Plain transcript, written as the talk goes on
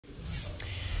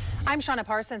I'm Shauna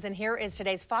Parsons, and here is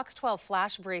today's Fox 12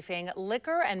 flash briefing.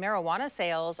 Liquor and marijuana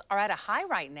sales are at a high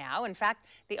right now. In fact,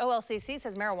 the OLCC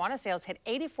says marijuana sales hit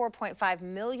 $84.5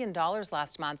 million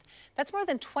last month. That's more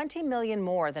than $20 million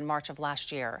more than March of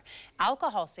last year.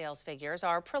 Alcohol sales figures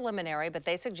are preliminary, but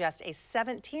they suggest a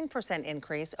 17%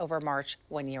 increase over March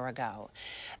 1 year ago.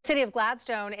 The city of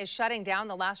Gladstone is shutting down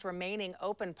the last remaining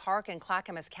open park in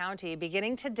Clackamas County.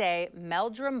 Beginning today,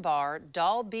 Meldrum Bar,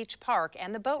 Doll Beach Park,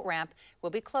 and the boat ramp will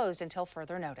be closed until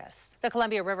further notice. The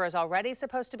Columbia River is already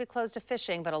supposed to be closed to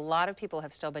fishing, but a lot of people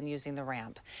have still been using the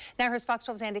ramp. Now here's Fox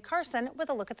 12's Andy Carson with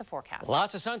a look at the forecast.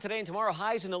 Lots of sun today and tomorrow.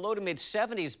 Highs in the low to mid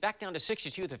 70s, back down to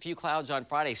 62 with a few clouds on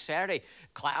Friday. Saturday,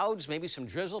 clouds, maybe some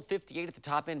drizzle, 58 at the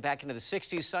top end, back into the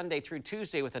 60s Sunday through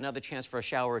Tuesday with another chance for a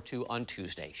shower or two on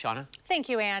Tuesday. Shauna? Thank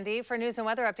you, Andy. For news and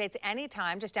weather updates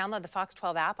anytime, just download the Fox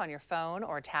 12 app on your phone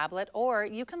or tablet, or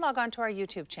you can log on to our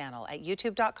YouTube channel at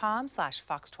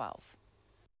youtube.com/Fox12.